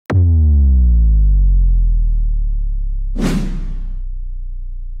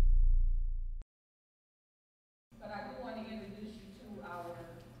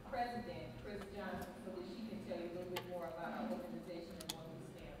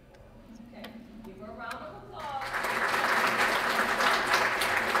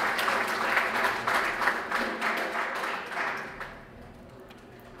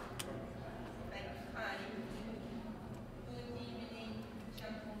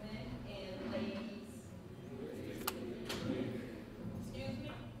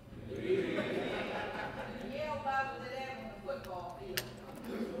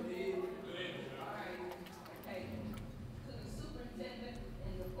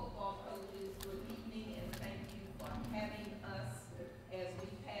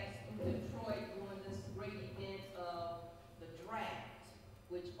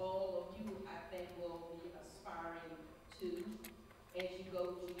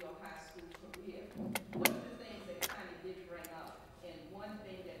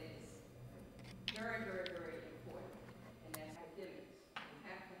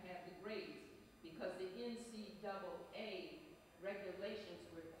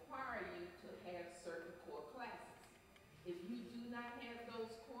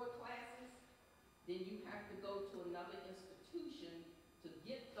then you have to go to another institution to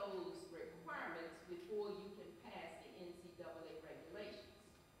get those requirements before you can pass the NCAA regulations.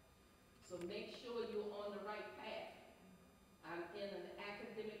 So make sure you're on the right path. I'm in an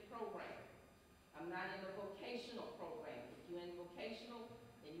academic program. I'm not in a vocational program. If you're in vocational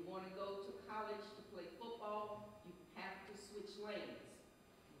and you want to go to college to play football, you have to switch lanes.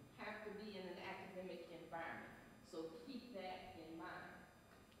 You have to be in an academic environment. So keep that in mind.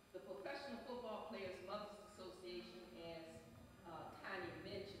 The Professional Football Players Mothers Association, as Connie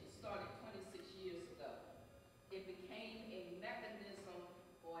mentioned, started 26 years ago. It became a mechanism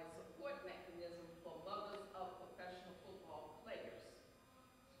or a support mechanism for mothers of professional football players.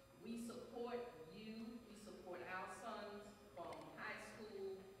 We support you, we support our sons from high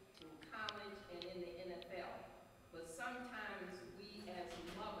school through college and in the NFL. But sometimes we as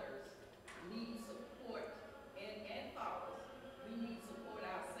mothers need support, and fathers, we need support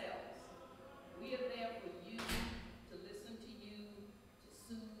ourselves. We are there for you, to listen to you, to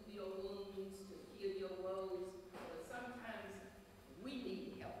soothe your wounds, to heal your woes, but sometimes we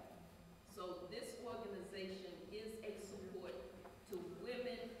need help. So this organization is a support to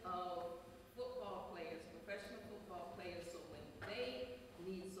women of football players, professional football players, so when they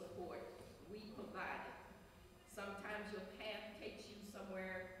need support, we provide it. Sometimes your path takes you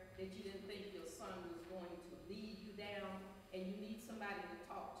somewhere that you didn't think your son was going to lead you down, and you need somebody to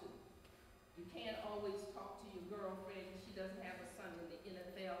talk to. You can't always talk to your girlfriend. She doesn't have a son in the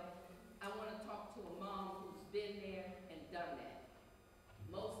NFL. I want to talk to a mom who's been there and done that.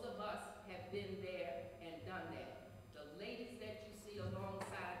 Most of us have been there and done that. The ladies that you see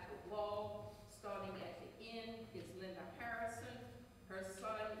alongside the wall, starting at the end, is Linda Harrison. Her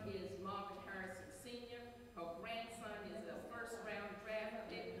son is Marvin Harrison Sr. Her grandson is a first-round draft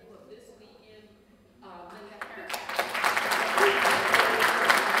pick for this weekend, Linda Harrison.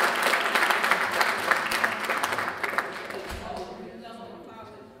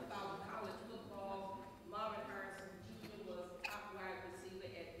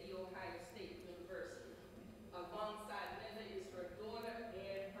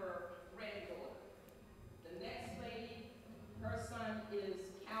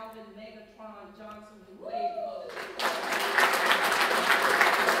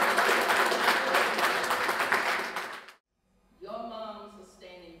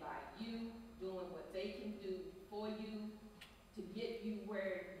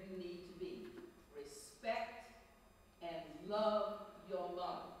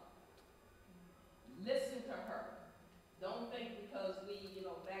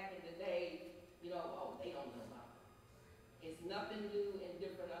 Nothing new and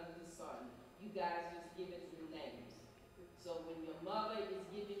different under the sun. You guys just give it new names. So when your mother is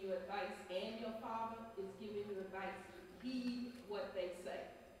giving you advice and your father is giving you advice, heed what they say.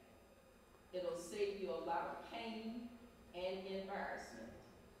 It'll save you a lot of pain and embarrassment,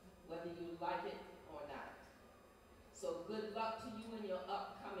 whether you like it or not. So good luck to you in your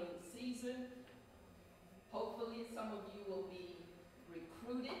upcoming season. Hopefully some of you will be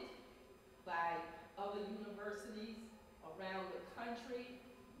recruited by other universities around the country.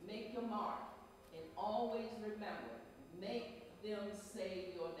 Make your mark, and always remember, make them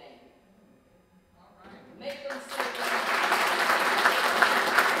say your name. All right. Make them say your name.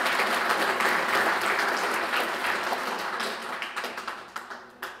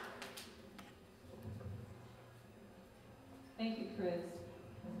 Thank you, Chris.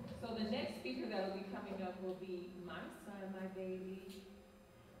 So the next speaker that will be coming up will be my son, my baby,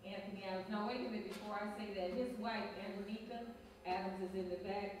 Anthony Adams. Now wait a minute before I say that. His wife, Angelica Adams, is in the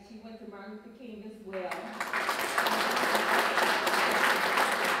back. She went to Martin Luther King as well.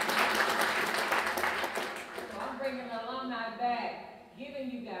 So I'm bringing the alumni back,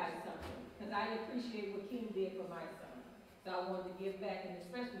 giving you guys something, because I appreciate what King did for my son. So I wanted to give back, and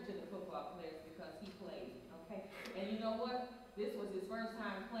especially to the football players, because he played, okay? And you know what? This was his first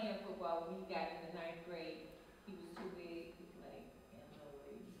time playing football when he got in the 9th grade. He was too big to play.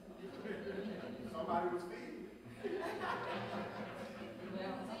 Somebody was feeding.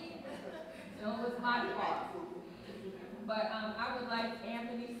 Well, so it was my fault. But I would like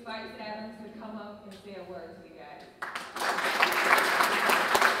Anthony Spice Adams to come up and say a word to you guys.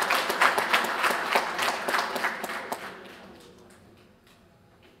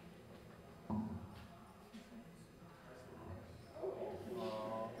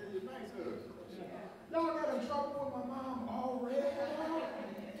 Y'all got in trouble with my mom already?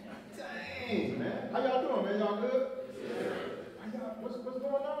 Dang, man. How y'all doing, man? Y'all good? Yeah. What's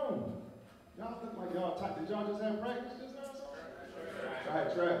going on? Y'all look like y'all tight. Did y'all just have practice just now or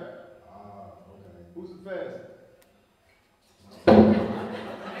something? Track. Okay. Who's the fastest?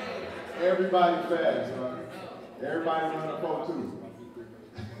 Everybody fast, son. Everybody run a 4-2.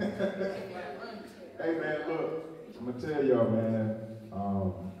 Hey man, look, I'm gonna tell y'all, man.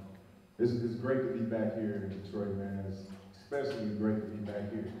 It's great to be back here in Detroit, man. It's especially great to be back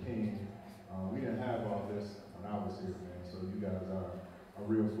here at King. We didn't have all this when I was here, man. So you guys are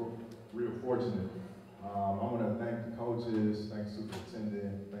real fortunate. I want to thank the coaches, thank the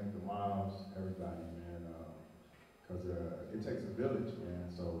superintendent, thank the moms, everybody, man. Because it takes a village, man.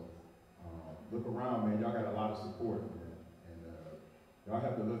 So look around, man. Y'all got a lot of support, man. And y'all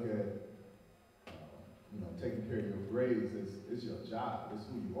have to look at, taking care of your grades. It's your job. It's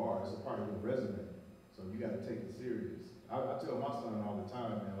who you are. It's a part of your resume. So you got to take it serious. I tell my son all the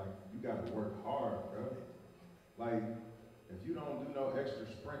time, man, like, you got to work hard, bro. Like, if you don't do no extra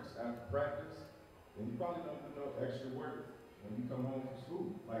sprints after practice, then you probably don't do no extra work when you come home from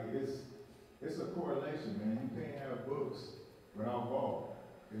school. Like, it's a correlation, man. You can't have books without ball.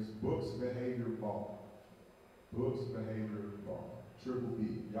 It's books, behavior, ball. Books, behavior, ball. Triple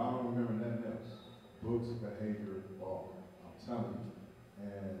B. Y'all don't remember nothing else. Books, behavior, ball. I'm telling you.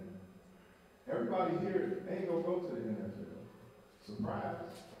 And everybody here ain't gonna go to the NFL.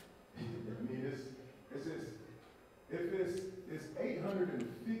 Surprise. I mean, it's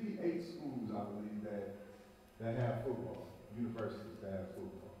 858 schools, I believe, that have football, universities that have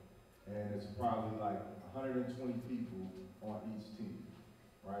football. And it's probably like 120 people on each team,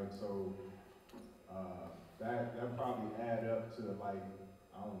 right? So that probably add up to like,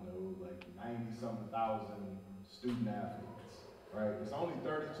 I don't know, like 90-something thousand student athletes, right? It's only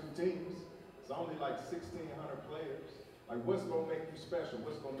 32 teams. It's only like 1,600 players. Like, what's gonna make you special?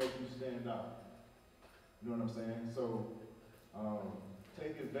 What's gonna make you stand out? You know what I'm saying? So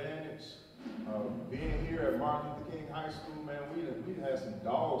take advantage of being here at Martin Luther King High School, man. We had some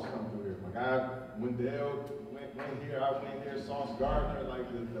dogs come through here. My guy Wendell went here, I went here, Sauce Gardner, like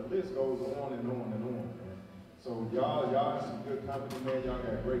the list goes on and on and on, man. So y'all have some good company, man. Y'all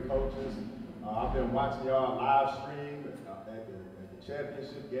got great coaches. I've been watching y'all live stream at the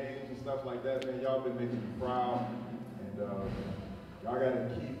championship games and stuff like that, man. Y'all been making me proud. And y'all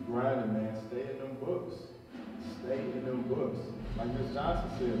gotta keep grinding, man. Stay in them books. Stay in them books. Like Ms. Johnson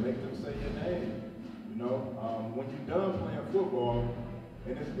said, make them say your name. You know, when you're done playing football,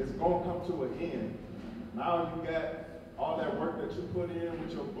 and it's gonna come to an end. Now you got all that work that you put in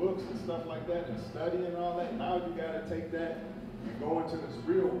with your books and stuff like that, and studying and all that. Now you gotta take that and go into this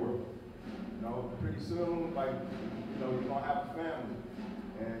real world. You know, pretty soon, like, you're gonna have a family,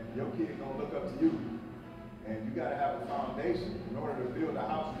 and your kid gonna look up to you. And you gotta have a foundation. In order to build a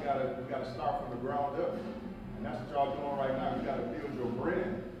house, you gotta start from the ground up. And that's what y'all doing right now. You gotta build your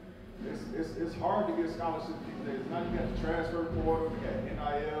brand. It's hard to get scholarships these days. Now you got the transfer portal, you got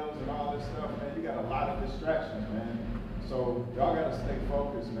NILs and all this stuff, man. You got a lot of distractions, man. So y'all gotta stay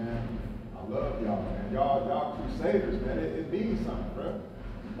focused, man. I love y'all, man. Y'all crusaders, man. It means something, bro.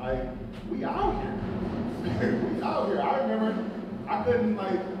 Like, we out here. We out here. I remember I couldn't,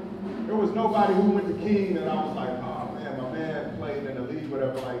 there was nobody who went to King that I was like, oh man, my man played in the league,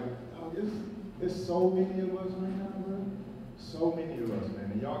 whatever. Like, oh, there's so many of us right now, bro. So many of us,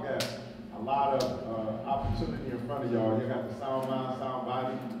 man. And y'all got a lot of opportunity in front of y'all. You got the sound mind, sound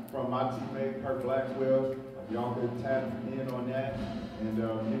body from my teammate, Kurt Blackwell. Y'all could tap in on that. And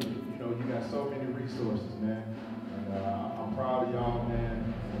you got so many resources, man. And I'm proud of y'all,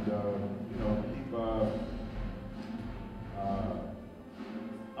 man. And keep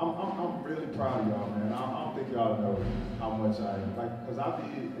I'm really proud of y'all, man. I don't think y'all know how much because I be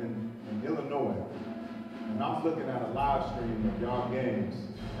in Illinois, and I'm looking at a live stream of y'all games,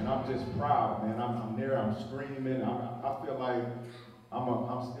 and I'm just proud, man. I'm there, I'm screaming. I feel like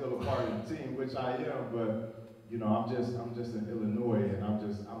I'm still a part of the team, which I am, but I'm just in Illinois, and I'm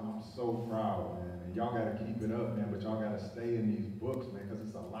so proud, man. And y'all gotta keep it up, man. But y'all gotta stay in these books, man, because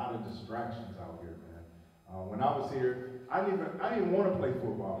it's a lot of distractions out here, man. When I was here, I didn't even want to play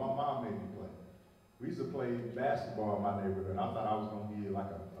football. My mom made me play. We used to play basketball in my neighborhood. I thought I was gonna be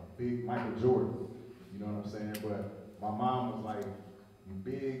like a big Michael Jordan. You know what I'm saying? But my mom was like, "You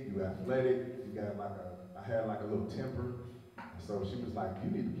big, you athletic, you got I had like a little temper." So she was like,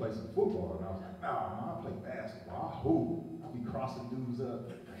 "You need to play some football." And I was like, "Nah, Mom, I play basketball. I hoop. I'll be crossing dudes up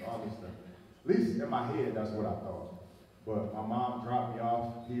and all this stuff." At least in my head, that's what I thought. But my mom dropped me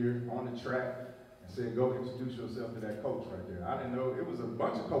off here on the track and said, "Go introduce yourself to that coach right there." I didn't know, it was a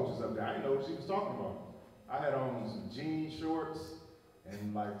bunch of coaches up there. I didn't know what she was talking about. I had on some jean shorts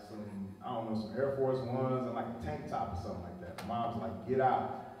and like some Air Force Ones and like a tank top or something like that. My mom was like, get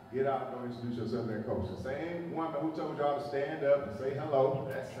out, go introduce yourself to that coach." The same woman who told y'all to stand up and say hello,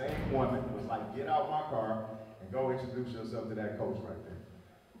 that same woman was like, "Get out my car and go introduce yourself to that coach right there."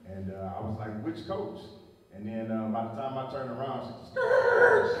 And I was like, which coach? And then by the time I turned around, she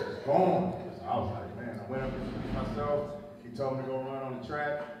was gone. So I was like, man, I went up and introduced myself. He told me to go run on the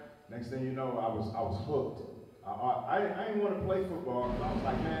track. Next thing you know, I was hooked. I didn't want to play football because I was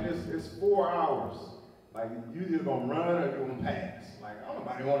like, man, it's 4 hours. Like, you either gonna run or you're gonna pass. Like, I don't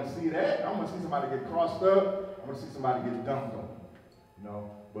nobody want to see that. I want to see somebody get crossed up. I want to see somebody get dunked on. You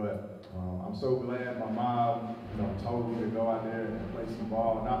know, but I'm so glad my mom, told me to go out there and play some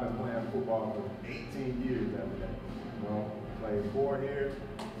ball. And I've been playing football for 18 years after that. Played 4 here,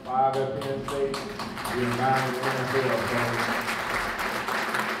 5 at Penn State, and 9 in the NFL.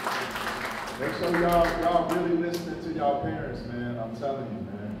 So make sure y'all really listening to y'all parents, man. I'm telling you,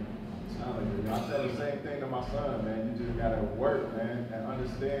 man. I'm telling you. I tell the same thing to my son, man. You just gotta work, man, and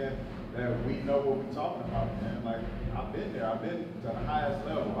understand that we know what we're talking about, man. Like, I've been there. I've been to the highest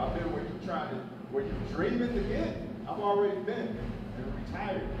level. I've been where you're dreaming to get. I've already been and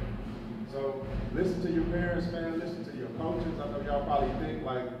retired. So listen to your parents, man. Listen to your coaches. I know y'all probably think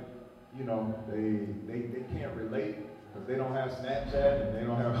like, they can't relate because they don't have Snapchat and they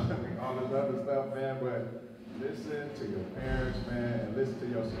don't have all this other stuff, man. But listen to your parents, man, and listen to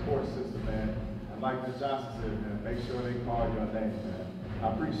your support system, man. And like Ms. Johnson said, man, make sure they call your name, man. I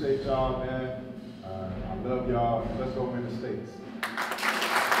appreciate y'all, man. I love y'all. Let's go win the States.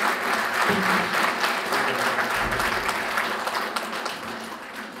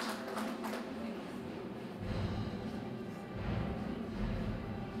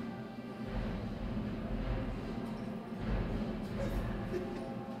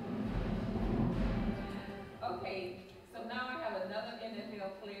 Okay, so now I have another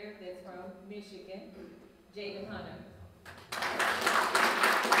NFL player that's from Michigan, Javin.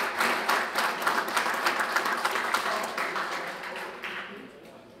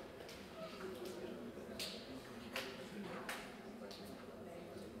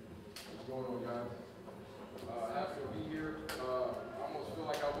 What's going on, guys? Happy to be here. I almost feel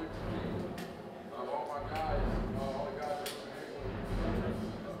like I went to the all my guys, all the guys that were in England,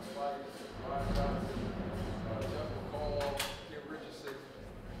 Ryan Johnson, Jeff McCall, Kim Richardson,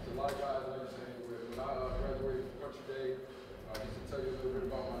 a lot of guys like you're saying. When I graduated from Country Day, just to tell you a little bit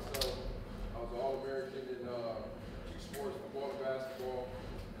about myself, I was an All-American in two sports, football and basketball,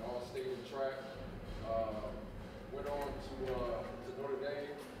 and all-state in track. Went on to Notre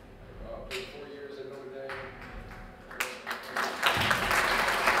Dame, played 4 years at Notre Dame.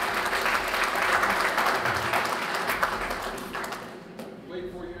 Played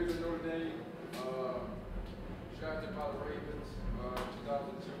 4 years at Notre Dame, drafted by the Ravens in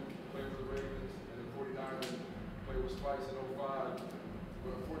 2002, played with the Ravens, and the 49ers, played with Spice in 05.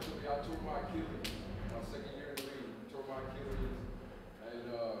 But unfortunately, I tore my Achilles my second year in the league, tore my Achilles. And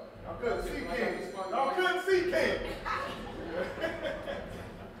Y'all couldn't see King. Y'all couldn't see King.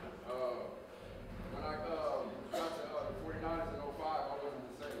 When I got to the 49ers in 05, I wasn't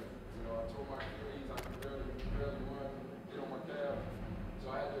the same. I tore my Achilles, I could barely run, get on my calf. So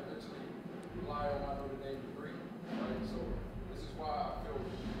I had to eventually rely on my Notre Dame degree, right? So this is why I feel, and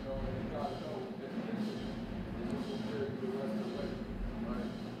you guys know, education is also very good the rest of the way, right?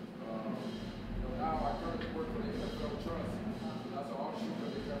 Now I currently work for the NFL Trust. That's an offshoot of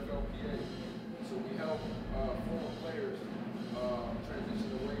the FLPA. So we help former players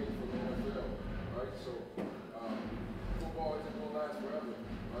transition away from the NFL, right? So football isn't going to last forever,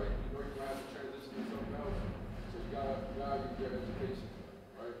 right? You're going to have to transition to something else. So you got to value their education,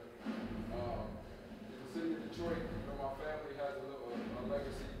 right? In the city of Detroit, my family has a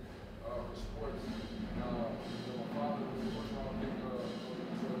legacy for sports. My father was the first round pick of the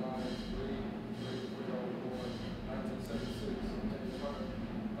Detroit Lions, played for the born 1976.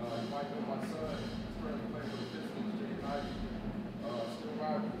 You might know my son is currently playing for the Pistons, James Ivey. Still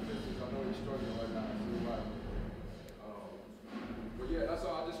riding with the Pistons. I know he's struggling right now. Still riding. But yeah, that's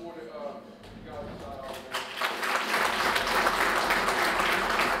all. I just wanted you guys to shout out, man.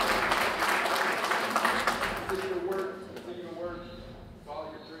 Continue to work,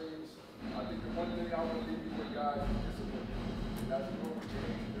 follow your dreams. I think the one thing I want to leave you with, guys, is discipline. And that's what you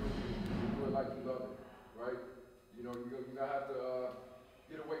need to do. Do it like you love it, right? You're gonna have to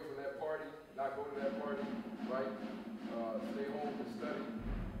get away from that party, not go to that party, right? Stay home and study.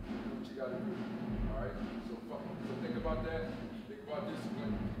 Do what you gotta do. All right? So think about that. Think about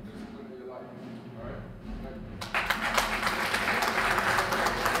discipline. Keep discipline in your life. All right? Thank you.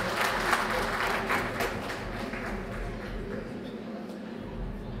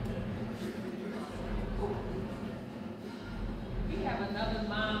 We have another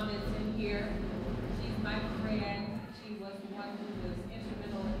mom that's in here. She's my friend. She was the one who was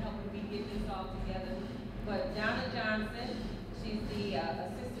instrumental in helping me get this all together. But Donna Johnson, she's the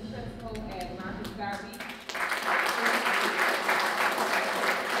assistant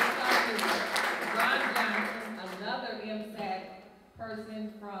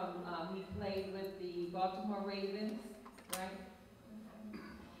person from, he played with the Baltimore Ravens, right?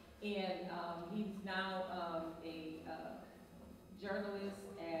 And he's now a journalist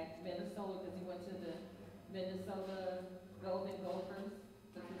at Minnesota because he went to the Minnesota Golden Gophers,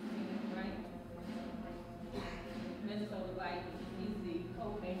 that's his team, right? Minnesota Vikings. He's the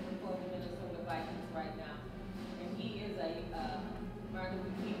co-maker for the Minnesota Vikings right now. And he is a Martin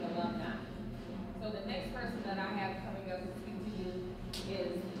Luther King alumni. So the next person that I have coming up to speak to you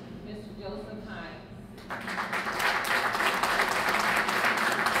is Mr. Joseph Hines.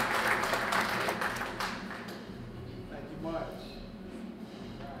 Thank you much.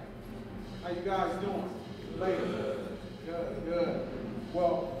 All right. How you guys doing? Ladies? Good.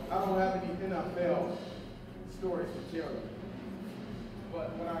 Well, I don't have any NFL stories to tell you. But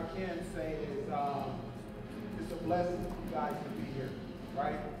what I can say is it's a blessing for you guys to be here,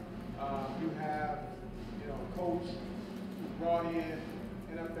 right? You have, a coach who brought in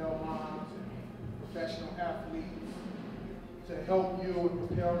NFL moms and professional athletes to help you and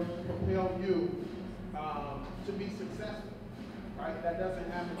propel you to be successful, right? That doesn't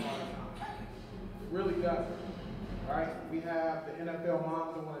happen all the time. It really doesn't, right? We have the NFL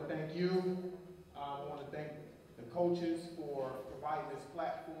moms. I want to thank you. I want to thank the coaches for providing this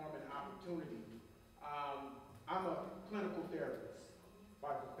platform and opportunity. I'm a clinical therapist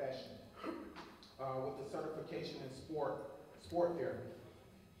by profession with a certification in sport therapy.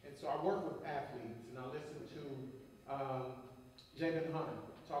 And so I work with athletes, and I listen to Javin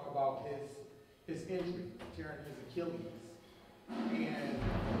talk about his injury, tearing his Achilles. And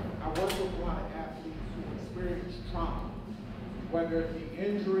I work with a lot of athletes who experience trauma, whether it be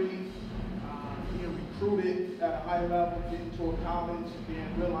injury, being recruited at a high level, getting to a college, and then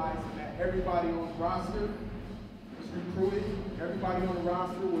realizing that everybody on the roster was recruited, everybody on the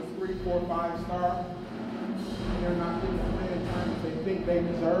roster was 3, 4, 5 star, and they're not getting the playing time that they think they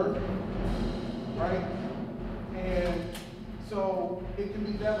deserve, right? And so it can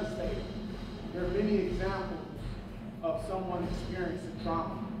be devastating. There are many examples of someone experiencing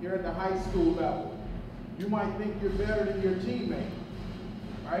trauma. You're at the high school level. You might think you're better than your teammate,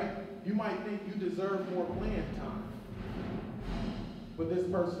 right? You might think you deserve more playing time. But this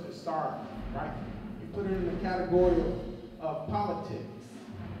person is starving, right? You put it in the category of politics.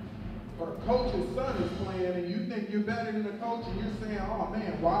 Or the coach's son is playing and you think you're better than the coach and you're saying, oh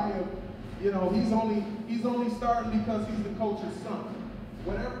man, why he's only starting because he's the coach's son.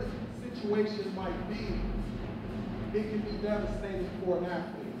 Whatever the situation might be, it can be devastating for an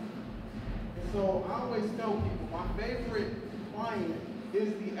athlete. And so I always tell people, my favorite client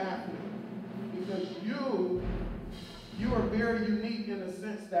is the athlete. Because you are very unique in the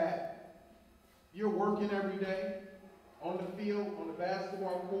sense that you're working every day on the field, on the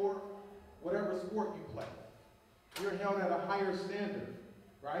basketball court, whatever sport you play. You're held at a higher standard,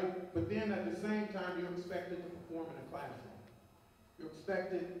 right? But then at the same time, you're expected to perform in the classroom. You're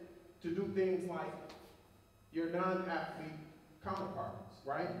expected to do things like your non-athlete counterparts,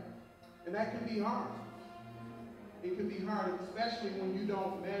 right? And that can be hard. It can be hard, especially when you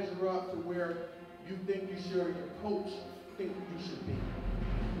don't measure up to where you think you should or your coach thinks you should be.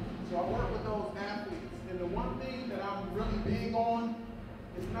 So I work with those athletes, and the one thing that I'm really big on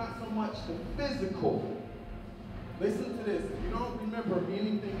is not so much the physical. Listen to this. If you don't remember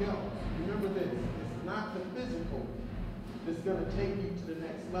anything else, remember this. It's not the physical that's going to take you to the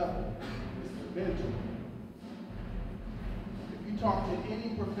next level. It's the mental. If you talk to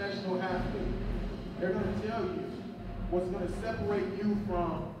any professional athlete, they're going to tell you what's going to separate you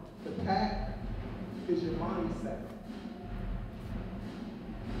from the pack is your mindset.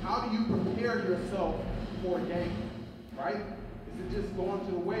 How do you prepare yourself for a game, right? Is it just going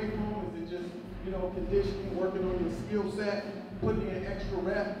to the weight room? Is it just, conditioning, working on your skill set, putting in extra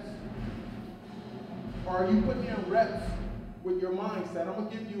reps? Or are you putting in reps with your mindset? I'm going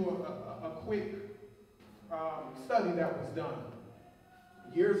to give you a quick study that was done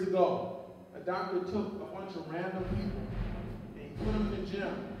years ago. A doctor took a bunch of random people and he put them in the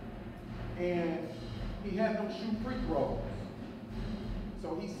gym and he had them shoot free throws. So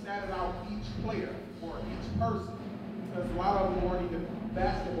he statted out each player or each person because a lot of them weren't even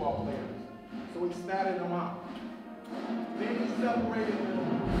basketball players. So he statted them out. Then he separated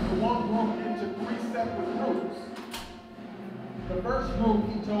the one group into 3 separate groups. The first group,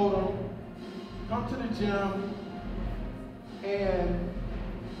 he told them, come to the gym and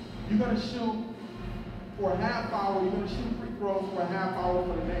you're going to shoot for a half hour. You're going to shoot free throws for a half hour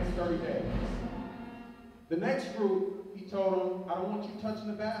for the next 30 days. The next group, he told them, I don't want you touching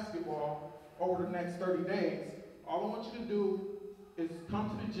the basketball over the next 30 days. All I want you to do is come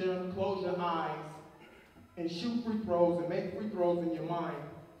to the gym, close your eyes, and shoot free throws and make free throws in your mind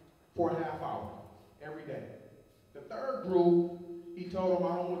for a half hour every day. The third group, he told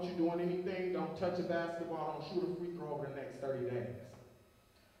them, I don't want you doing anything, don't touch a basketball, don't shoot a free throw over the next 30 days.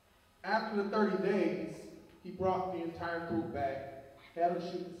 After the 30 days, he brought the entire group back, had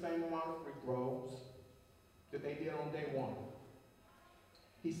them shoot the same amount of free throws that they did on day one.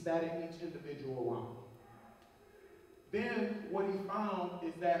 He sat in each individual round. Then what he found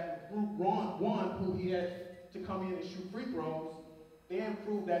is that with group one, who he had to come in and shoot free throws, they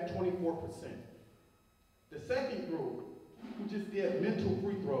improved at 24%. The second group, who just did mental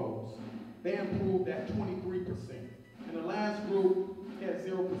free throws, they improved at 23%. And the last group had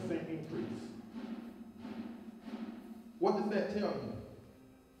 0% increase. What does that tell you?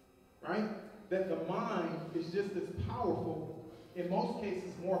 Right? That the mind is just as powerful, in most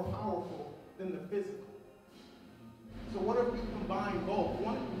cases more powerful than the physical. So what if you combine both?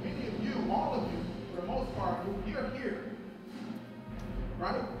 Many of you, all of you, for the most part, you're here.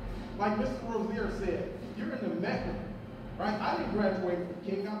 Right? Like Mr. Rozier said, you're in the Mecca. Right? I didn't graduate from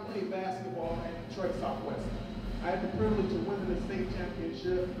King. I played basketball at Detroit Southwestern. I had the privilege of winning the state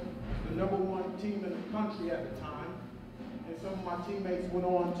championship, the #1 team in the country at the time. And some of my teammates went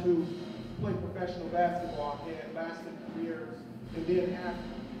on to play professional basketball and had lasting careers and then have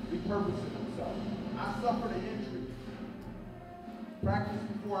repurposed themselves. I suffered an injury. Practiced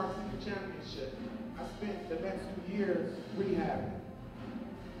before our city championship. I spent the next 2 years rehabbing.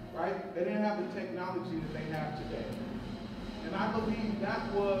 Right? They didn't have the technology that they have today. And I believe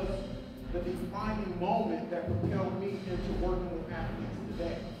that was the defining moment that propelled me into working with athletes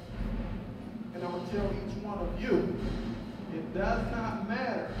today. And I'm going to tell each one of you, it does not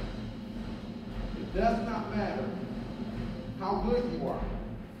matter. It does not matter how good you are.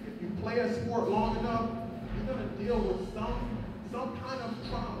 If you play a sport long enough, you're going to deal with some kind of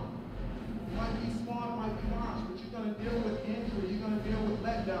trauma. It might be small, it might be large, but you're going to deal with injury, you're going to deal with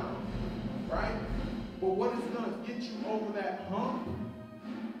letdown, right? But what is going to get you over that hump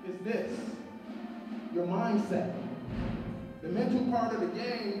is this, your mindset. The mental part of the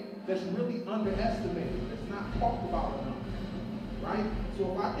game that's really underestimated, that's not talked about enough, right?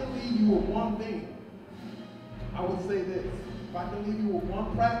 So if I can leave you with one thing, I would say this. If I can leave you with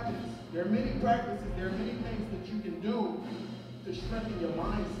one practice, there are many practices, there are many things that you can do to strengthen your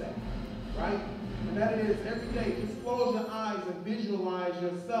mindset, right? And that is every day, just close your eyes and visualize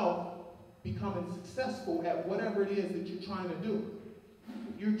yourself becoming successful at whatever it is that you're trying to do.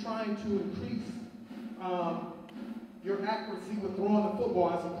 If you're trying to increase your accuracy with throwing the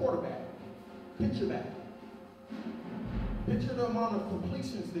football as a quarterback, picture that. Picture the amount of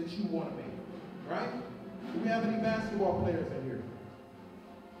completions that you want to make, right? Do we have any basketball players in here?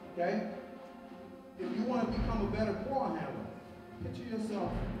 Okay? If you want to become a better ball handler, picture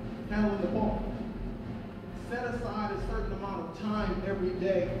yourself handling the ball. Set aside a certain amount of time every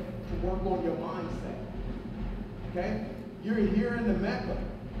day to work on your mindset. Okay? You're here in the Mecca.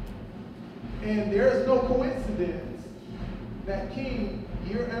 And there is no coincidence that King,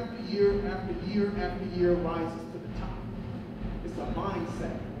 year after year after year after year, rises to the top. It's a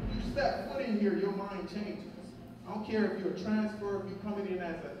mindset. You step foot in here, your mind changes. I don't care if you're a transfer, if you're coming in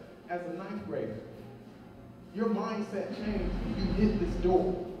as a ninth grader. Your mindset changed when you hit this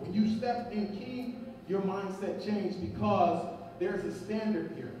door. When you step in King, your mindset changed because there's a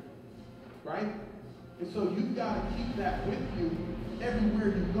standard here, right? And so you've got to keep that with you everywhere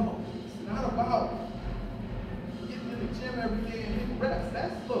you go. It's not about getting in the gym every day and hitting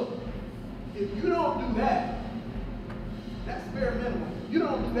reps. Look, if you don't do that, that's bare minimum. You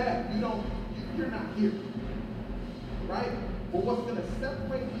don't do that, you're not here, right? But what's going to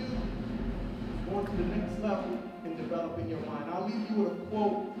separate you is going to the next level and developing your mind. I'll leave you with a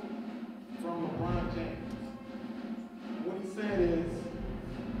quote from LeBron James. What he said is,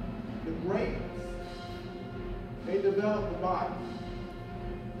 the greats, they develop the body,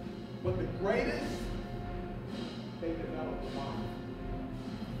 but the greatest, they develop the mind.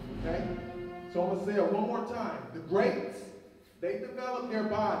 Okay? So I'm going to say it one more time. The greats, they develop their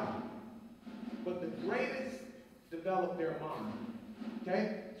body, but the greatest develop their mind.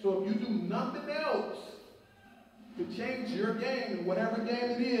 Okay? So if you do nothing else to change your game, and whatever game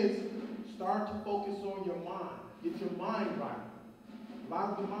it is, start to focus on your mind. Get your mind right. A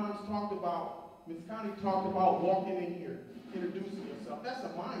lot of the moms talked about, Ms. Connie talked about walking in here, introducing yourself. That's a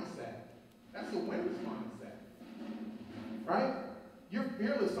mindset. That's a winner's mindset. Right? You're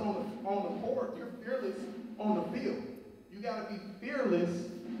fearless on the court. You're fearless on the field. You got to be fearless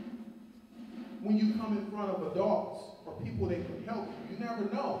when you come in front of adults or people that can help you. You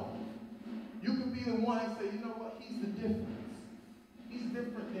never know. You could be the one that say, you know what, he's the difference. He's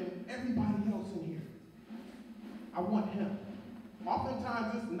different than everybody else in here. I want him.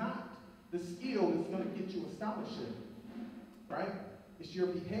 Oftentimes, it's not the skill that's going to get you a scholarship, right? It's your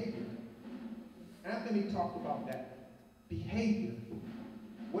behavior. Anthony talked about that. Behavior.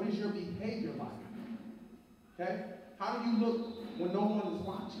 What is your behavior like? Okay? How do you look when no one is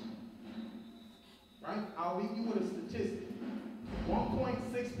watching? Right? I'll leave you with a statistic.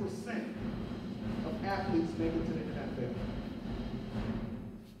 1.6% of athletes make it to the NFL.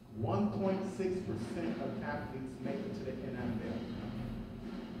 1.6% of athletes make it to the NFL.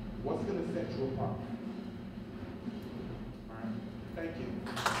 What's going to set you apart? All right. Thank you.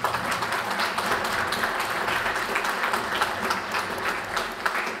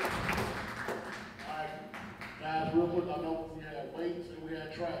 All right, guys, real quick, I know we had weights and we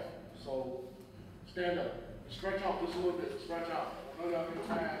had track, so stand up, stretch out just a little bit, stretch out. I know y'all been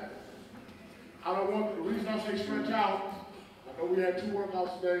tired. I don't want, the reason I say stretch out, I know we had 2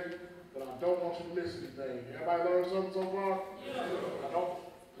 workouts today, but I don't want you to miss anything. Everybody learned something so far? Yeah. I don't,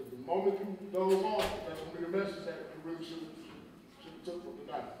 because the moment you doze off, that's going to be the message that you really should have took from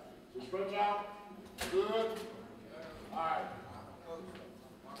tonight. So stretch out, good. All right.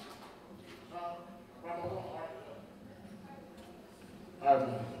 All right,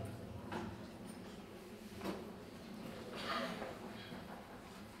 man.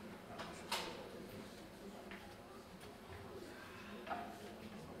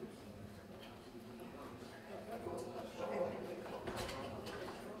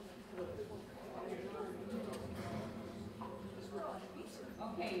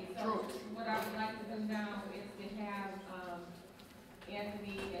 Okay, so what I would like to do now is to have,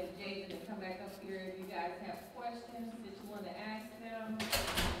 Anthony and Javin to come back up here. If you guys have questions that you want to ask them,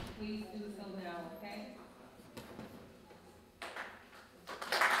 please do so now, okay?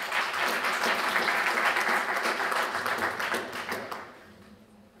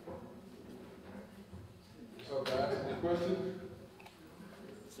 What's up, guys? Any questions?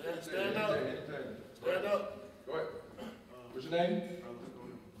 Stand up. Stand up. Go ahead. What's your name?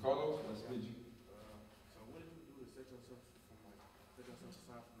 Carlos. Nice to meet you. So what did you do to set yourself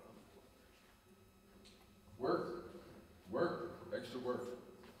aside from the other players? Work, extra work,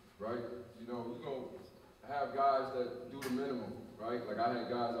 right? You know, you're going to have guys that do the minimum, right? Like I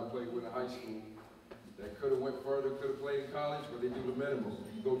had guys I played with in high school that could have went further, could have played in college, but they do the minimum.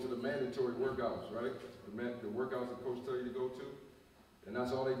 You go to the mandatory workouts, right? The workouts the coach tell you to go to, and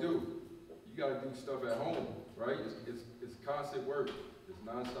that's all they do. You got to do stuff at home, right? It's constant work. It's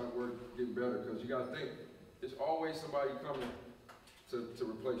nonstop work, getting better, because you got to think, there's always somebody coming to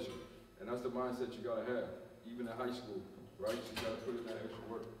replace you. And that's the mindset you got to have, even in high school, right? You got to put in that extra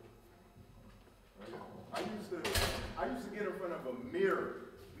work. Right? I used to get in front of a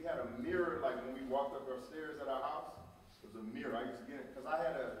mirror. We had a mirror, like when we walked up our stairs at our house, it was a mirror. I used to get it, because I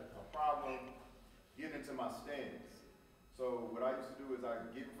had a problem getting into my stance. So what I used to do is I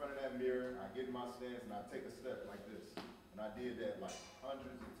get in front of that mirror, I get in my stance, and I take a step like this. And I did that like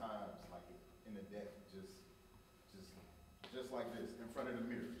hundreds of times, like in the day, just like this, in front of the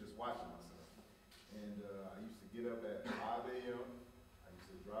mirror, just watching myself. And I used to get up at 5 a.m. I used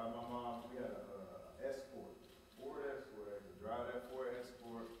to drive my mom. We had a Escort, Ford Escort. I used to drive that Ford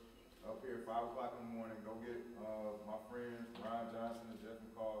Escort up here at 5 o'clock in the morning, go get my friends, Ron Johnson and Jeff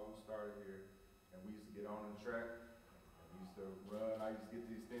McCall, who started here. And we used to get on the track. We used to run. I used to get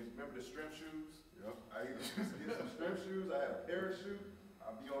these things. Remember the strength shoes? Yep. I used to get some strength shoes. I had a parachute.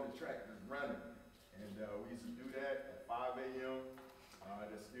 I'd be on the track just running. And we used to do that at 5 a.m.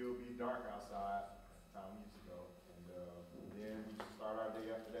 It'd still be dark outside at the time we used to go. And then we used to start our day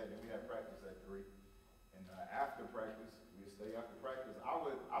after that. Then we had practice at 3. And after practice, we'd stay after practice.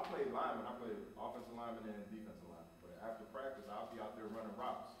 I played lineman. I played offensive lineman and defensive lineman. But after practice, I'll be out there running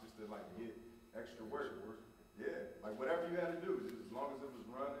routes just to like get extra work. Yeah, like whatever you had to do, just as long as it was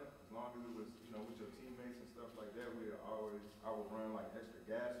running, as long as it was, you know, with your teammates and stuff like that, I would run like extra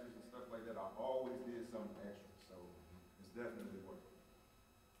gassers and stuff like that. I always did something extra, so it's definitely work.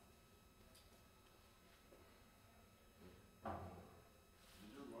 Did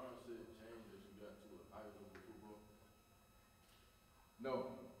your mindset change as you got to a higher level of football?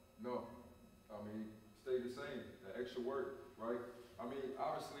 No. I mean, stay the same, the extra work, right? I mean,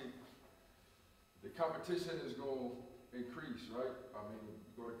 obviously, the competition is going to increase, right? I mean, you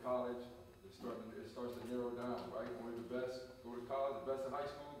go to college, it starts to narrow down, right? Only the best go to college, the best in high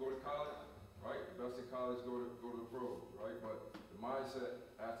school go to college, right? The best in college go to the pros, right? But the mindset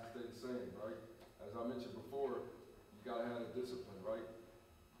has to stay the same, right? As I mentioned before, you got to have the discipline, right?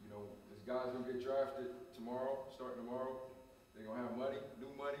 You know, this guy's going to get drafted tomorrow, starting tomorrow. They're going to have money, new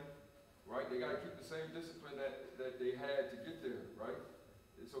money, right? They got to keep the same discipline that they had to get there, right?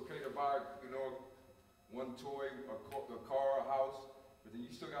 It's okay to buy, you know, one toy, a car, a house, but then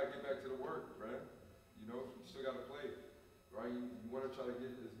you still gotta get back to the work, right? You know, you still gotta play, right? You wanna try to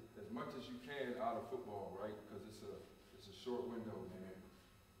get as much as you can out of football, right? Because it's a short window, man.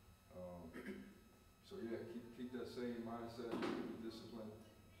 So yeah, keep that same mindset, discipline,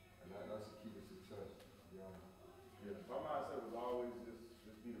 and that's the key to success, to be honest. Yeah, my mindset was always just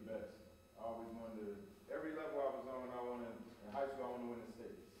be the best. I always wanted to, every level I was on, in high school, I wanted to win the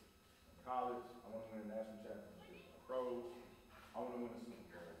states. In college, I wanted to win the national championship. In pros, I want to win the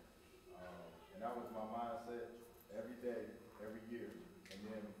Super Bowl. And that was my mindset every day, every year. And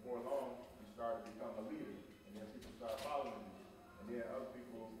then before long, you start to become a leader. And then people start following you. And then other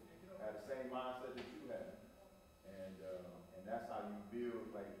people had the same mindset that you had. And that's how you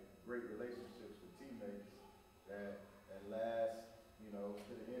build like great relationships with teammates that last, you know,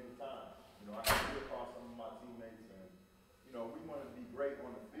 to the end of time. You know, I can feel across some of my teammates and, you know, we wanted to be great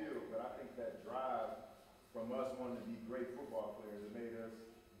on the field, but I think that drive from us wanting to be great football players, it made us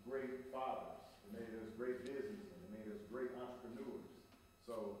great fathers, it made us great businessmen, it made us great entrepreneurs.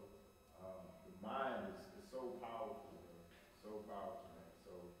 So the mind is so powerful, man. So powerful, man.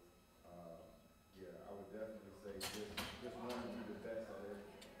 So yeah, I would definitely say just wanting to be the best at everything.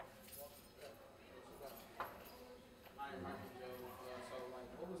 So like,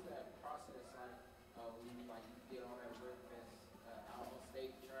 what was that process like when you like you did all that work that's out on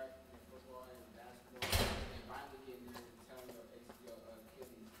state track and football and basketball and finally getting there and telling your Achilles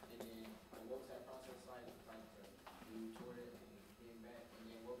and then like, what was that process like when you tore it and getting back and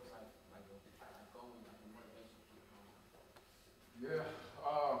then what was like going like the motivation to keep going? Yeah,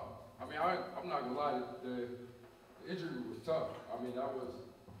 I mean, I'm not gonna lie, the injury was tough. I mean, that was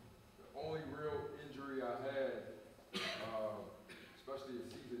the only real injury I had, especially a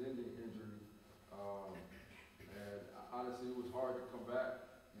season-ending injury. And honestly, it was hard to come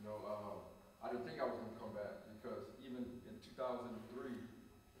back. You know, I didn't think I was gonna come back because even in 2003,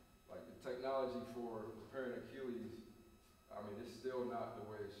 like the technology for repairing Achilles, I mean, it's still not the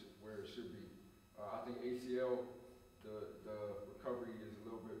way where it should be. I think ACL, the recovery is a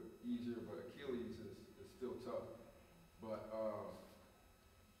little bit easier, but Achilles is still tough. But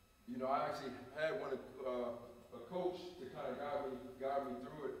you know, I actually had a coach to kind of guide me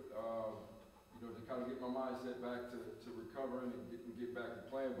through it. You know, to kind of get my mindset back to recovering and get back to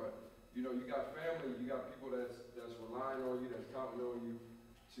playing. But you know, you got family, you got people that's relying on you, that's counting on you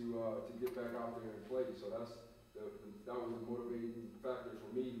to get back out there and play. So that was a motivating factor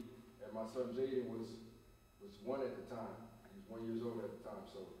for me. And my son Javin was 1 at the time. He was 1 year old at the time.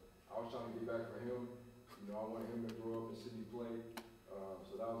 So I was trying to get back for him. You know, I wanted him to grow up and see me play.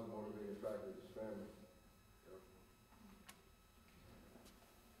 So that was a motivating factor, his family. Yeah.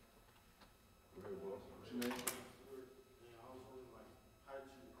 Go ahead, boss. What's your name? And I was wondering, like, how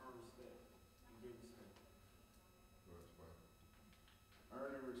did you earn respect and give respect? Go ahead, Spike.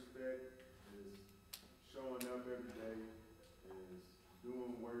 Earning respect is showing up every day, is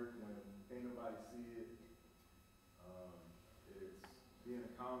doing work when ain't nobody see it. It's being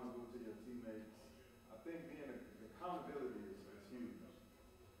accountable to your teammates. I think accountability is huge.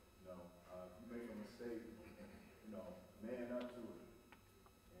 You know, if you make a mistake, you know, man up to it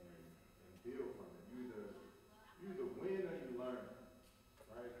and build from it. You either win or you learn,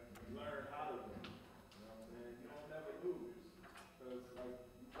 right? You learn how to win. You know what I'm saying? You don't never lose. Because like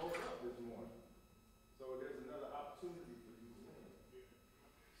you woke up this morning. So there's another opportunity for you to win.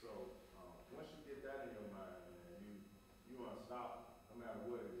 So once you get that in your mind, man, you unstoppable, no matter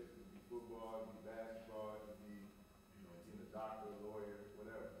what it is. It could be football, it could be basketball, it could be, you know, being a doctor, a lawyer,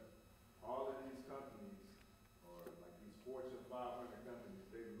 whatever. All of these companies, or like these Fortune 500 companies,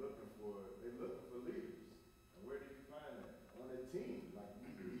 they're looking for leaders. And where do you find that? On a team. Like you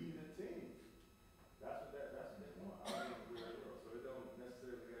lead a team. That's what they want. I mean, the real world. So it don't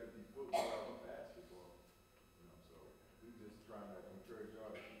necessarily got to be football or basketball. You know, so we just trying to encourage y'all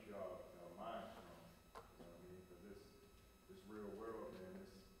to keep y'all mind strong. You know what I mean? Because this real world, man,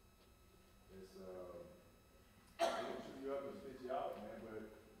 it's they can chew you up and spit you out, man, but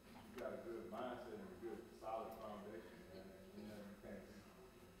you got a good mindset and a good solid foundation, man, and you know you can't.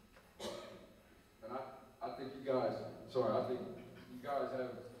 And I think you guys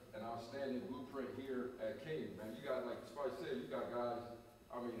have an outstanding blueprint here at King, man. You got, like Spice said, you got guys,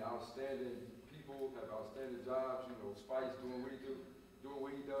 I mean, outstanding people, have outstanding jobs. You know, Spice doing what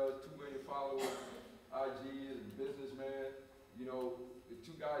he does, 2 million followers, IG and businessman. You know, the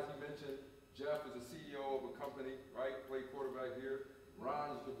 2 guys he mentioned, Jeff is a CEO of a company, right? Played quarterback here.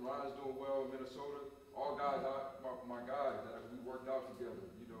 Ron's doing well in Minnesota. All guys, my guys that we worked out together,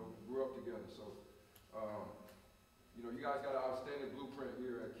 you know, grew up together. So you know, you guys got an outstanding blueprint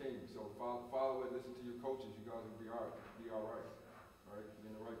here at King. So follow it, listen to your coaches. You guys will be all right. All right,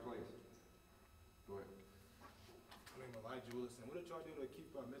 be in the right place. Go ahead. My name is Elijah Willison. What did y'all do to keep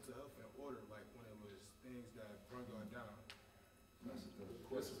our mental health in order, like when it was things that brought y'all down? That's a good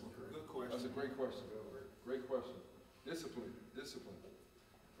question. Good question. That's a great question. Great question. Discipline.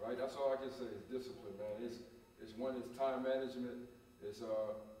 Right? That's all I can say is discipline, man. It's time management. It's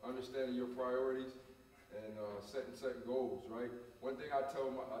understanding your priorities and setting goals, right? One thing I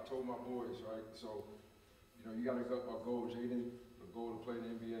told my boys, right? So, you know, you got a goal, Javin, a goal to play in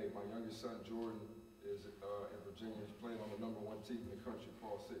the NBA. My youngest son, Jordan, is in Virginia. He's playing on the #1 team in the country,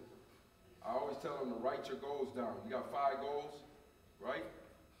 Paul 6. I always tell them to write your goals down. You got 5 goals, right?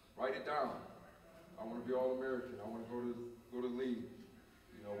 Write it down. I want to be All-American. I want to go to league.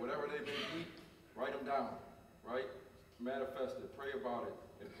 You know, whatever they may be, write them down, right? Manifest it, pray about it,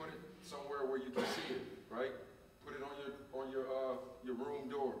 and put it somewhere where you can see it, right? Put it on your room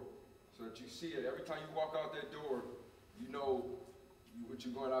door so that you see it. Every time you walk out that door, you know what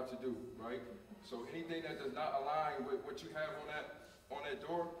you're going out to do, right? So anything that does not align with what you have on that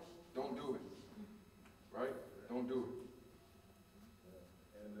door, don't do it, right? Don't do it.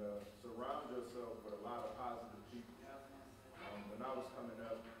 And surround yourself with a lot of positive people. When I was coming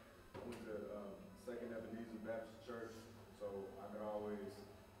up, I went to Second Ebenezer Baptist Church, so I could always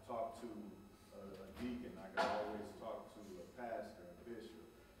talk to a deacon. I could always talk to a pastor, a bishop.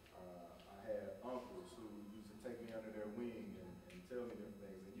 I had uncles who used to take me under their wing and tell me different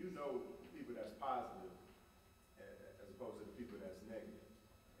things. And you know people that's positive as opposed to the people that's negative.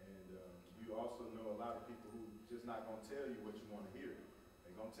 And you also know a lot of people who just not going to tell you what you want to hear.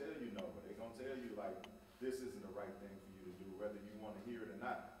 They're going to tell you no, but they're going to tell you like, this isn't the right thing for you to do, whether you want to hear it or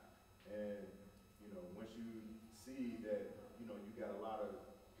not. And, you know, once you see that, you know, you got a lot of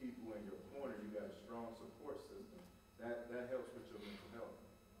people in your corner, you got a strong support system, that helps with your mental health.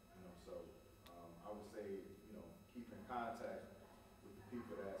 You know, so I would say, you know, keep in contact with the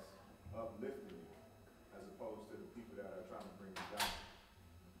people that's uplifting you as opposed to the people that are trying to bring you down.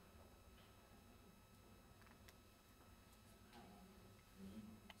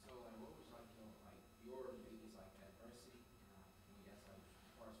 So, like, what was like your biggest like adversity? I guess like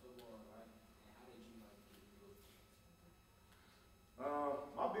as far as football, right? And how did you like get through it?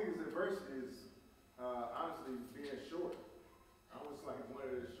 My biggest adversity is honestly being short. I was like one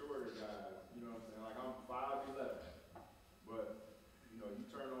of the shorter guys, you know what I'm saying? Like I'm 5'11", but you know, you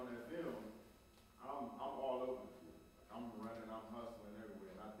turn on that film, I'm all over the field. I'm running, I'm hustling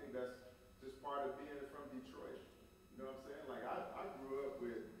everywhere, and I think that's just part of being from Detroit. You know what I'm saying? Like I grew up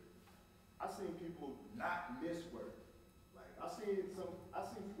with, I seen people not miss work. Like I seen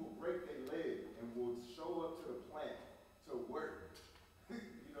people break their leg and would show up to the plant to work.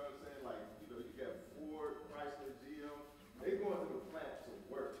 You know what I'm saying? Like, you know, you got Ford, Chrysler, GM, they going to the plant to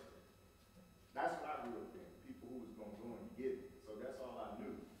work. That's what I grew up in. People who was gonna go and get it. So that's all I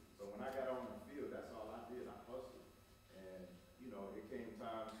knew. So when I got on the field, that's all I did. I hustled. And, you know, it came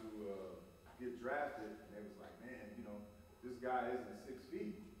time to get drafted, and they was like, man, you know, this guy isn't 6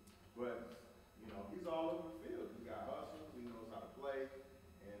 feet. But, you know, he's all over the field. He got hustle, he knows how to play.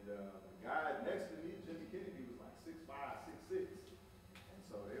 And the guy next to me, Jimmy Kennedy, was like 6'5", 6'6". And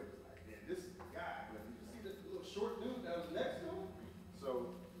so they was like, man, this is the guy. But you see this little short dude that was next to him?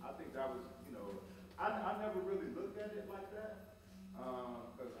 So I think that was, you know, I never really looked at it like that.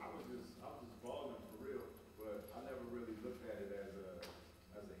 Because I was just balling for real. But I never really looked at it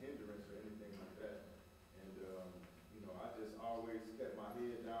as a hindrance or anything like that. And, you know, I just always kept my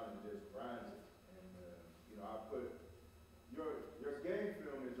head down and just grinded. And, you know, I put, your game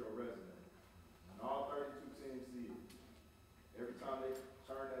film is your resume. And all 32 teams see it. Every time they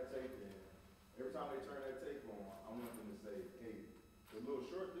turn that tape in, every time they turn that tape on, I want them to say, hey, the little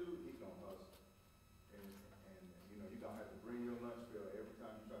short dude, he gonna hustle. And you know, you're gonna have to bring your lunch bill every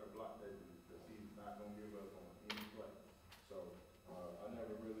time you try to block that dude, because he's not gonna give up on any play. So I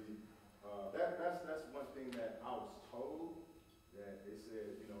never really, that's one thing that I was told, that they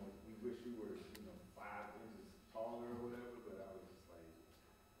said, you know, we wish you were, you know, 5 inches taller or whatever, but I was just like,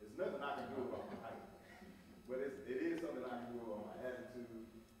 there's nothing I can do about my height. But it is something I can do about my attitude,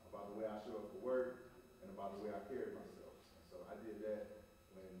 about the way I show up for work, and about the way I carry myself. And so I did that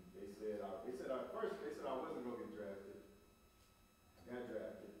when they said at first they said I wasn't gonna get drafted. I got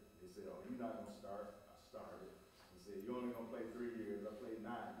drafted. They said, oh, you're not gonna start. I started. They said, you're only gonna play 3 years. I played 9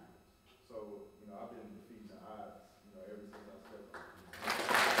 years. So, you know, I've been defeating the odds, you know, ever since I stepped up.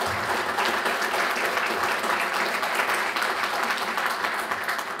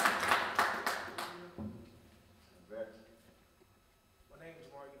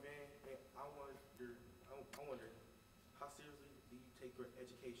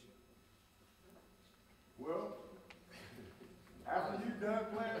 done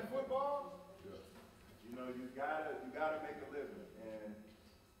playing football, Yeah. you know, you gotta make a living. And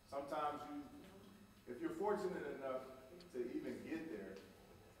sometimes if you're fortunate enough to even get there,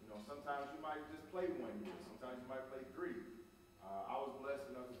 you know, sometimes you might just play 1 year. Sometimes you might play 3. I was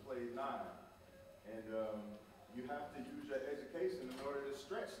blessed enough to play 9. And you have to use your education in order to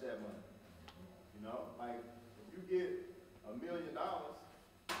stretch that money. You know, like if you get $1 million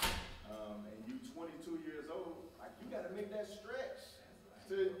and you 22 years old, like you got to make that stretch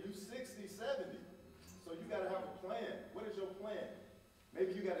to you 60, 70. So you got to have a plan. What is your plan?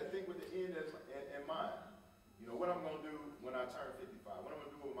 Maybe you got to think with the end in mind. You know, what I'm going to do when I turn 55, what I'm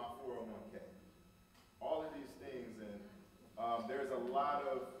going to do with my 401k. All of these things, and there's a lot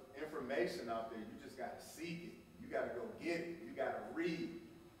of information out there. You just got to seek it. You got to go get it. You got to read.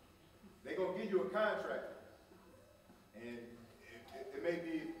 They're going to give you a contract. And it may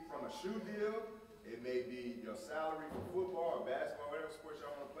be from a shoe deal. It may be your salary for football or basketball, whatever sports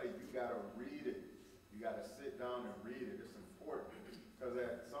y'all want to play. You got to read it. You got to sit down and read it. It's important. Because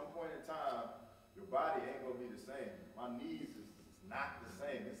at some point in time, your body ain't going to be the same. My knees is not the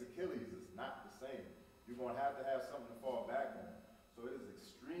same. It's Achilles. It's not the same. You're going to have something to fall back on. So it is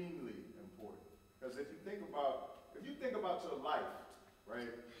extremely important. Because if you think about your life, right?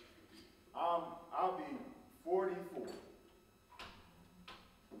 I'll be 44.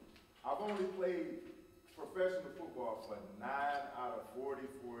 I've only played professional football for 9 out of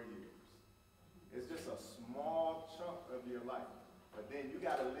 44 years. It's just a small chunk of your life. But then you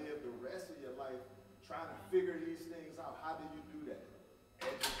got to live the rest of your life trying to figure these things out. How do you do that?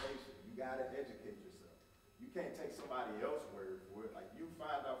 Education. You got to educate yourself. You can't take somebody else's word for it. Like, you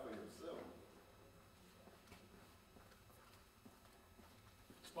find out for yourself.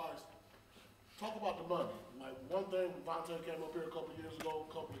 Spice, talk about the money. Like, one thing, Vontae came up here a couple years ago,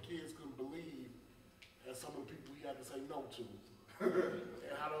 a couple of kids couldn't believe at some of the people he had to say no to.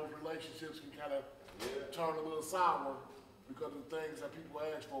 And how those relationships can kind of turn a little sour because of things that people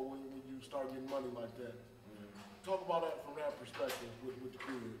ask for when you start getting money like that. Talk about that from that perspective with the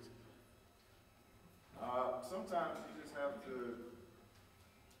kids. Sometimes you just have to,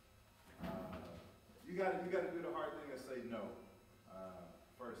 you gotta do the hard thing and say no,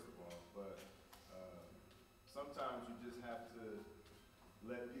 first of all. But sometimes you just have to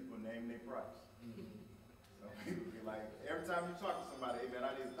let people name their price. Some people be like, every time you talk to somebody, hey man,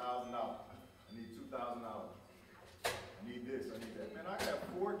 I need $1,000. I need $2,000. I need this, I need that. Man, I got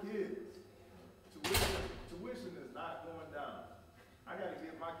 4 kids. Tuition is not going down. I gotta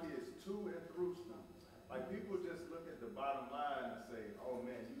give my kids to and through school. Like, people just look at the bottom line and say, oh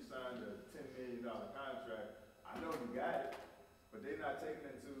man, you signed a $10 million contract. I know you got it, but they're not taking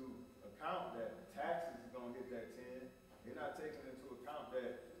into account that taxes is gonna hit that 10. They're not taking into account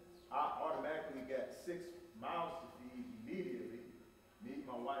that I automatically got 6 mouths to feed immediately. Me,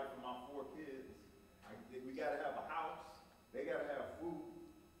 my wife, and my 4 kids. We gotta have a house. They gotta have food.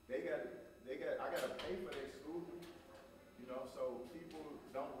 I gotta pay for their school. You know, so people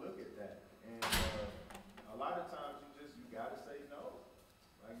don't look at that. And a lot of times you gotta say no.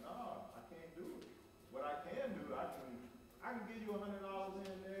 Like, nah, I can't do it. What I can do, I can give you $100 in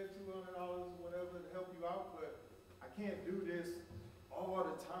there, $200, whatever, to help you out, but I can't do this all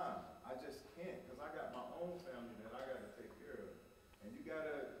the time. I just can't, because I got my own family that I gotta take care of. And you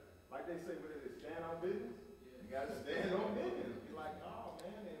gotta, like they say, what is it, stand on business? You gotta stand on business. Be like, oh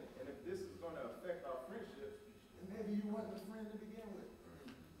man, and if this is gonna affect our friendship, then maybe you wasn't a friend to begin with.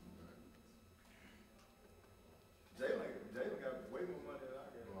 Jalen got way more money than I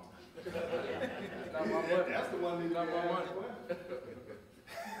got. It's not my money. That's the one that Not my money.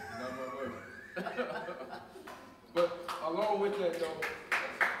 Not my money. But along with that though,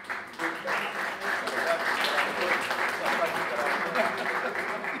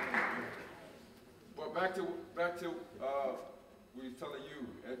 but back to we was telling you,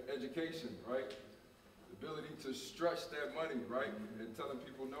 education, right? The ability to stretch that money, right? And telling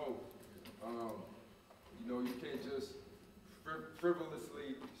people no. You know, you can't just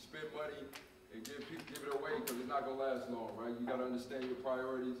frivolously spend money and give it away because it's not gonna last long, right? You gotta understand your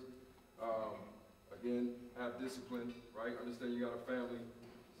priorities. Again, have discipline, right? Understand you got a family.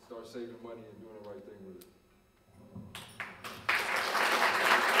 Start saving money and doing the right thing with it.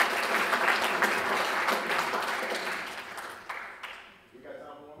 We got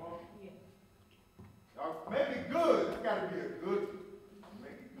time for one more? Yeah. Y'all make it good. It's gotta be a good one.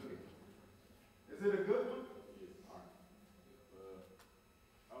 Make it good. Is it a good one? Yes. All right.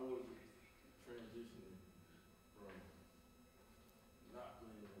 I was transitioning from not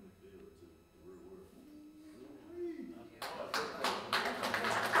playing in the field to the real world.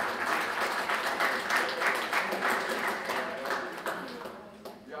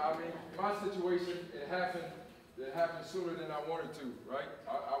 in my situation, it happened sooner than I wanted to, right?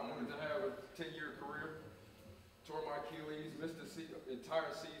 I wanted to have a 10-year career, tore my Achilles, missed the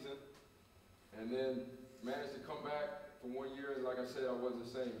entire season, and then managed to come back for 1 year, and like I said, I wasn't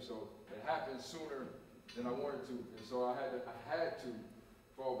the same. So it happened sooner than I wanted to, and so I had to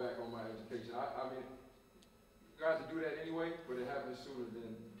fall back on my education. I mean, you got to do that anyway, but it happened sooner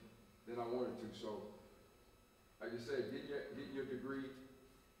than I wanted to. So, like you said, getting your degree,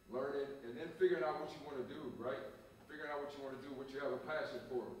 learning, and then figuring out what you want to do, right? Figuring out what you want to do, what you have a passion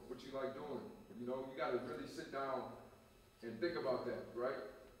for, what you like doing. You know, you got to really sit down and think about that, right?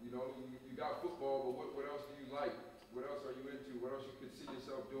 You know, you got football, but what else do you like? What else are you into? What else you could see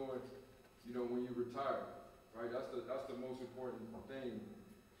yourself doing, you know, when you retire, right? That's the most important thing,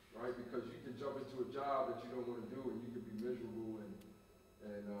 right? Because you can jump into a job that you don't want to do, and you can be miserable, and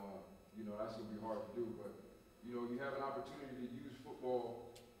you know, that's going to be hard to do. But, you know, you have an opportunity to use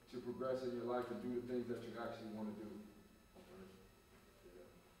football to progress in your life and do the things that you actually want to do.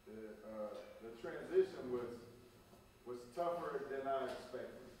 The transition was tougher than I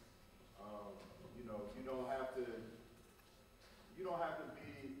expected. You know, you don't have to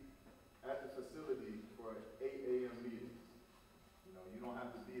be at the facility for 8 a.m. meetings. You know, you don't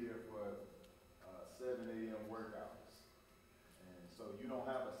have to be there for 7 a.m. workouts. And so you don't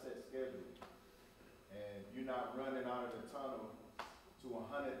have a set schedule. And you're not running out of the tunnel to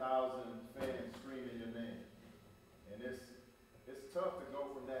 100,000 fans screaming your name. And it's tough to go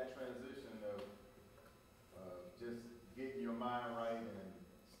from that transition of just getting your mind right and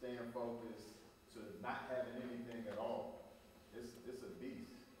staying focused to not having anything at all. It's a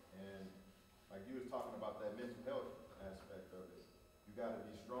beast. And like you was talking about that mental health aspect of it, you got to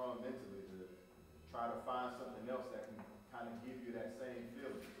be strong mentally to try to find something else that can kind of give you that same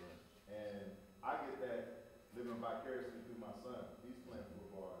feeling. And I get that living vicariously through my son. He's playing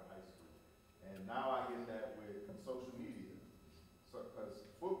football in high school. And now I get that with social media. So, because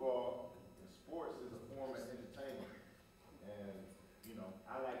football and sports is a form of entertainment. And, you know,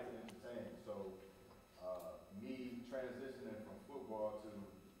 I like to entertain. So, me transitioning from football to,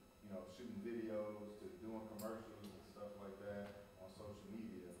 you know, shooting videos, to doing commercials and stuff like that on social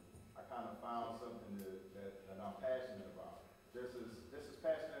media, I kind of found something that I'm passionate about. Just as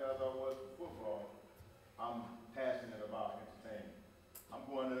passionate as I was for football, I'm passionate about entertainment. I'm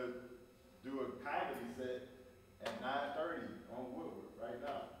going to do a comedy set at 9:30 on Woodward right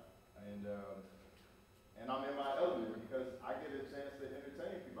now. And I'm in my element because I get a chance to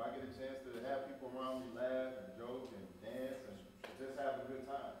entertain people. I get a chance to have people around me laugh and joke and dance and just have a good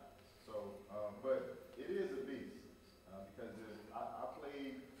time. So, but it is a beast because I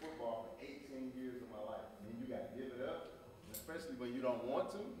played football for 18 years of my life. And then you got to give it up, especially when you don't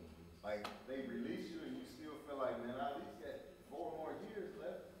want to. Like, they release you and you still feel like, man, I at least got 4 more years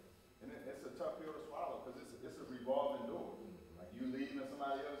left. And it's a tough pill to swallow because it's a revolving door. Like, you leave and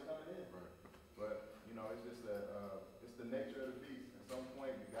somebody else coming in. Right. But, you know, it's just it's the nature of the beast. At some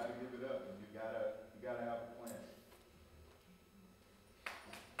point, you got to give it up and you gotta have a plan.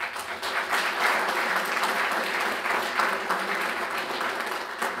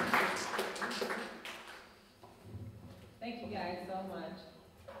 Thank you guys so much.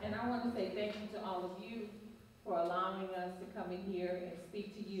 And I want to say thank you to all of you for allowing us to come in here and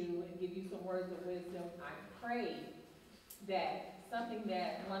speak to you and give you some words of wisdom. I pray that something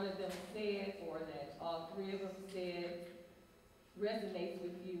that one of them said or that all 3 of them said resonates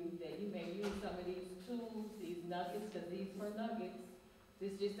with you, that you may use some of these tools, these nuggets, because these were nuggets.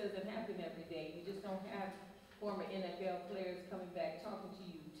 This just doesn't happen every day. You just don't have former NFL players coming back talking to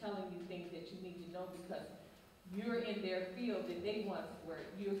you, telling you things that you need to know because you're in their field that they once were.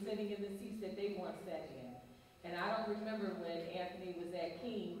 You're sitting in the seats that they once sat in. And I don't remember when Anthony was at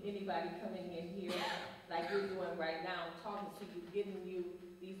King, anybody coming in here like you're doing right now, talking to you, giving you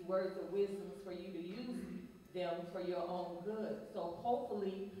these words of wisdom for you to use them for your own good. So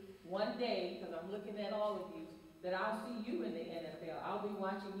hopefully one day, because I'm looking at all of you, that I'll see you in the NFL. I'll be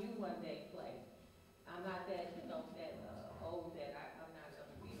watching you one day play. I'm not that, you know, that old that I'm not going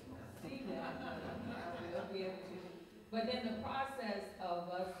to be able to see that. I will be able to. But in the process of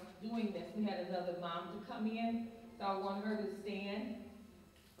us doing this, we had another mom to come in, so I want her to stand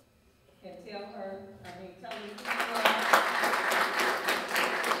and tell her who you are. I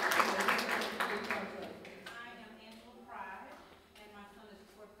am Angela Pride, and my son is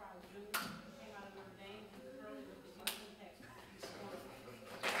Troy Pride Jr. He came out of Notre Dame. He's currently with the Houston Texans.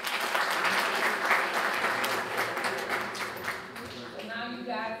 So now you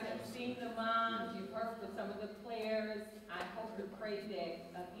guys have seen the moms, you've heard from some of the players. I hope and pray that,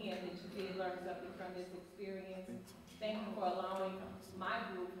 again, that you did learn something from this experience. Thank you for allowing my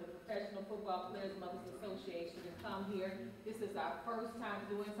group, the professional Football Players Mothers Association to come here. This is our first time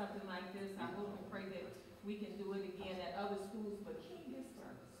doing something like this. I hope and pray that we can do it again at other schools, but keep this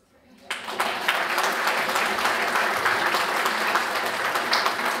first.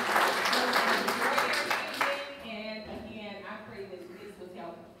 And again, I pray that this was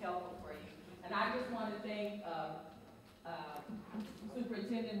helpful for you. And I just want to thank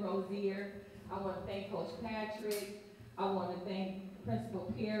Superintendent Rozier. I want to thank Coach Patrick. I want to thank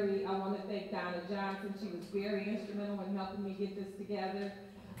Principal Perry. I want to thank Donna Johnson. She was very instrumental in helping me get this together.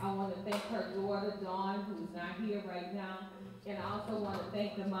 I want to thank her daughter, Dawn, who's not here right now. And I also want to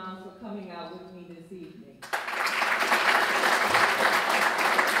thank the moms for coming out with me this evening.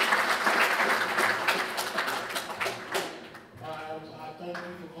 I thank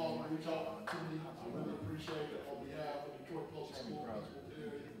you for calling me, talking to me. I really appreciate it on behalf of Detroit Public School, Principal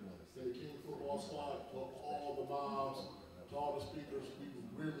Perry, the King Football Squad, to all the moms, to all the speakers. We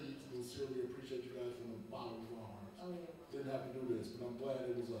really sincerely appreciate you guys from the bottom of our hearts. Oh, yeah. Didn't have to do this, but I'm glad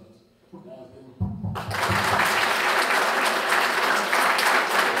it was us.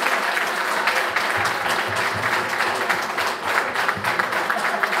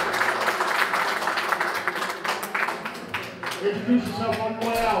 Introduce yourself on the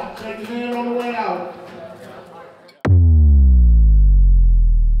way out. Shake his hand on the way out.